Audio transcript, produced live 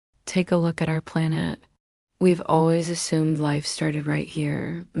Take a look at our planet. We've always assumed life started right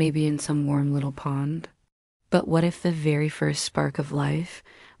here, maybe in some warm little pond. But what if the very first spark of life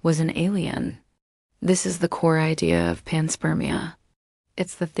was an alien? This is the core idea of panspermia.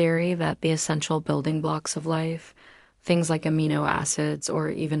 It's the theory that the essential building blocks of life, things like amino acids or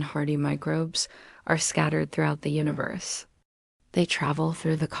even hardy microbes, are scattered throughout the universe. They travel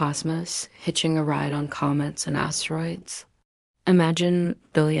through the cosmos, hitching a ride on comets and asteroids. Imagine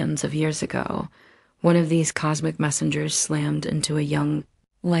billions of years ago, one of these cosmic messengers slammed into a young,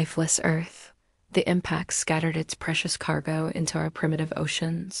 lifeless Earth. The impact scattered its precious cargo into our primitive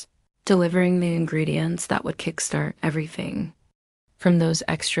oceans, delivering the ingredients that would kickstart everything. From those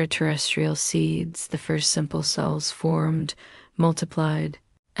extraterrestrial seeds, the first simple cells formed, multiplied,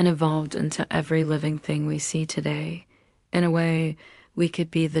 and evolved into every living thing we see today. In a way, we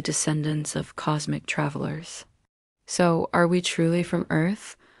could be the descendants of cosmic travelers. So, are we truly from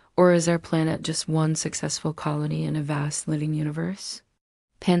Earth, or is our planet just one successful colony in a vast living universe?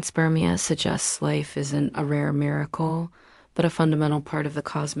 Panspermia suggests life isn't a rare miracle, but a fundamental part of the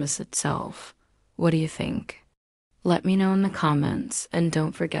cosmos itself. What do you think? Let me know in the comments, and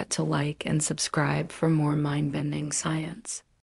don't forget to like and subscribe for more mind-bending science.